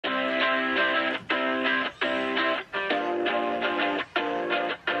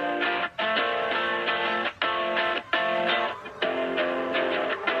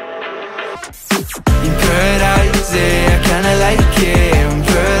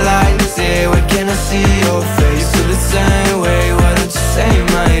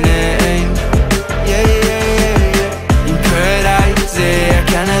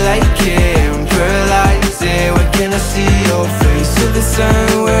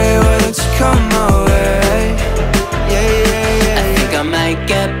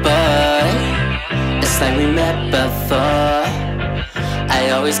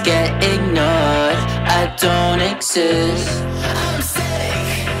always get ignored. I don't exist. I'm sick.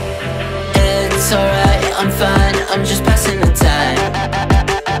 It's alright, I'm fine, I'm just passing the time.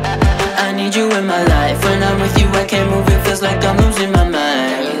 I need you in my life. When I'm with you I can't move, it feels like I'm losing my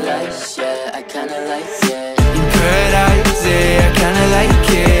mind. Paradise, yeah, I kinda like it. Paradise, yeah, I kinda like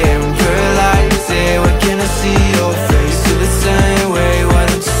it. Paradise, yeah, why can't I see your face? Feel the same way, why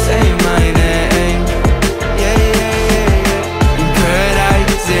don't you say my name? Yeah, yeah, yeah, yeah.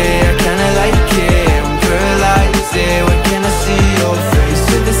 Paradise, yeah, I kinda like it. Paradise, yeah, why can't I see your face?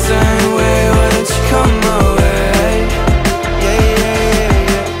 Feel the same way, why don't you come my way? Yeah, yeah, yeah,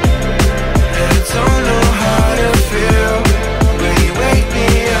 yeah. I don't know how to feel when you wake me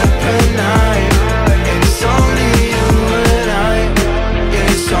up at night. And it's only you and I.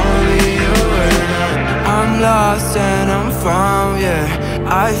 Yeah, it's only you and I. I'm lost and I'm found, yeah.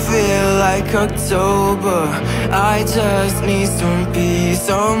 I feel like October. I just need some peace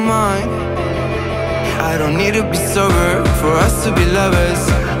of mind. I don't need to be sober for us to be lovers.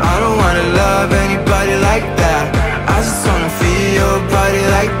 I don't wanna love anybody like that. I just wanna feel your body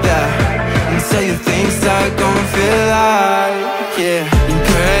like that and tell you things that gon' feel like, yeah. In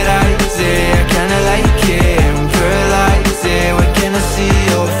paradise, yeah, I kinda like it. In paradise, yeah, why can't I see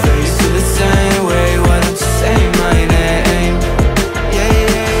your face? Feel the same way, why don't you say my name? Yeah, yeah,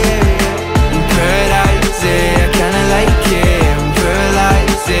 yeah, yeah. In paradise, yeah, I kinda like it. In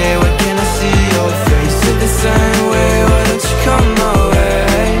paradise, yeah, why can't I see your face? Feel the same way, why don't you come my way?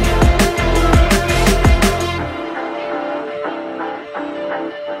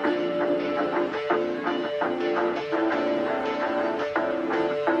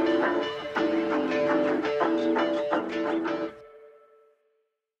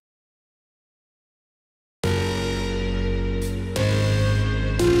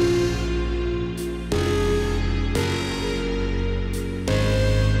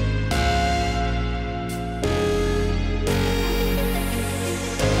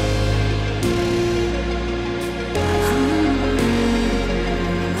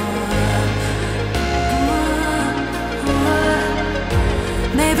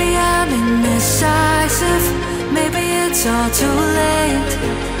 Maybe I'm indecisive, maybe it's all too late.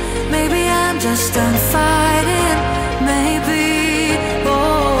 Maybe I'm just done fighting, maybe.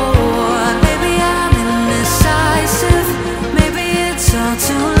 Oh, maybe I'm indecisive, maybe it's all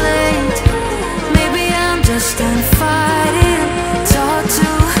too late. Maybe I'm just done fighting, it's all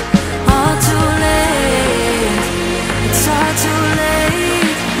too late. It's all too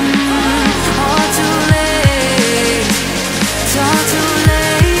late, all too late. It's all too late.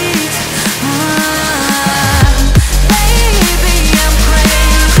 Maybe I'm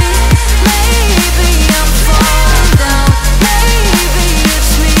crazy, maybe I'm falling down. Maybe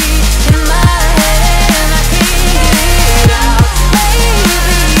it's me in my head and I can't get it out.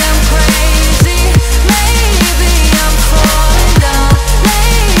 Maybe I'm crazy, maybe I'm falling down.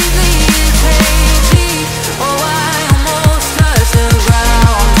 Lately it's hazy, oh I almost touched the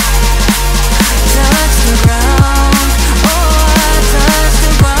ground. Touch the ground, oh I touch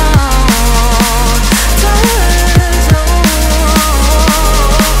the ground. Touch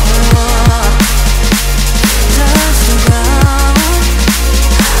the ground, touch the ground,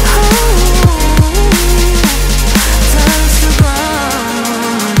 touch the ground.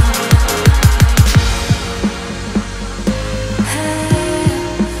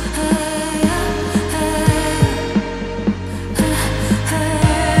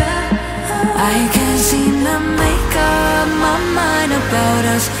 I can't seem to make up my mind about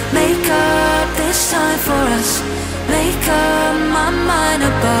us. Make up this time for us. Make up my mind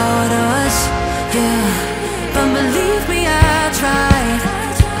about us, yeah. But believe me, I tried.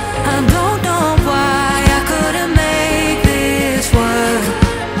 I don't know why I couldn't make this work.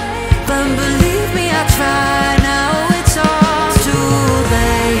 But believe me, I tried. Now it's all too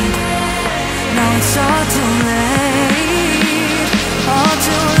late. Now it's all too late. All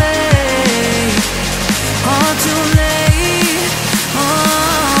too late. All too late. Oh.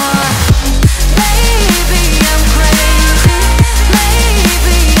 Maybe I'm crazy,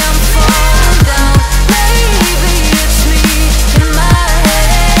 maybe I'm falling down. Maybe it's me in my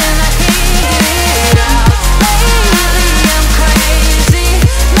head and I can't get it out. Maybe I'm crazy,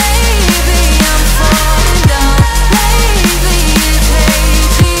 maybe I'm falling down. Lately it's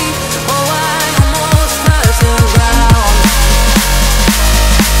hazy, oh I almost touched the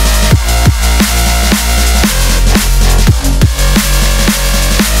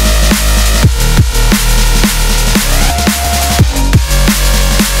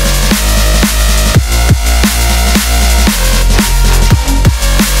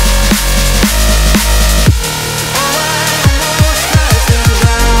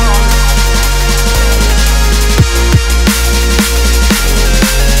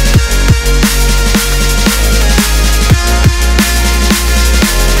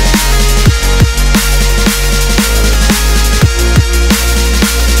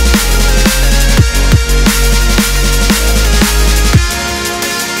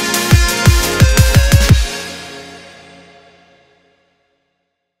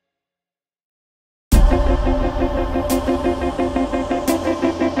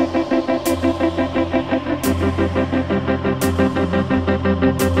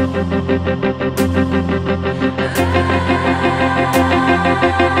Somewhere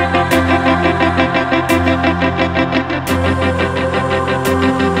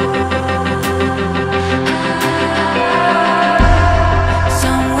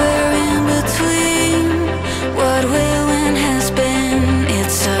in between what will and has been,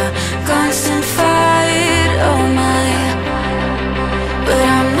 it's a constant fight, oh my. But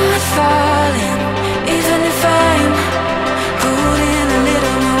I'm not falling, even if I'm pulling a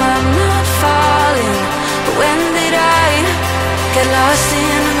little. No, I'm not falling. But when did I get lost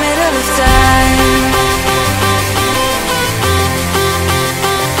in the middle of time?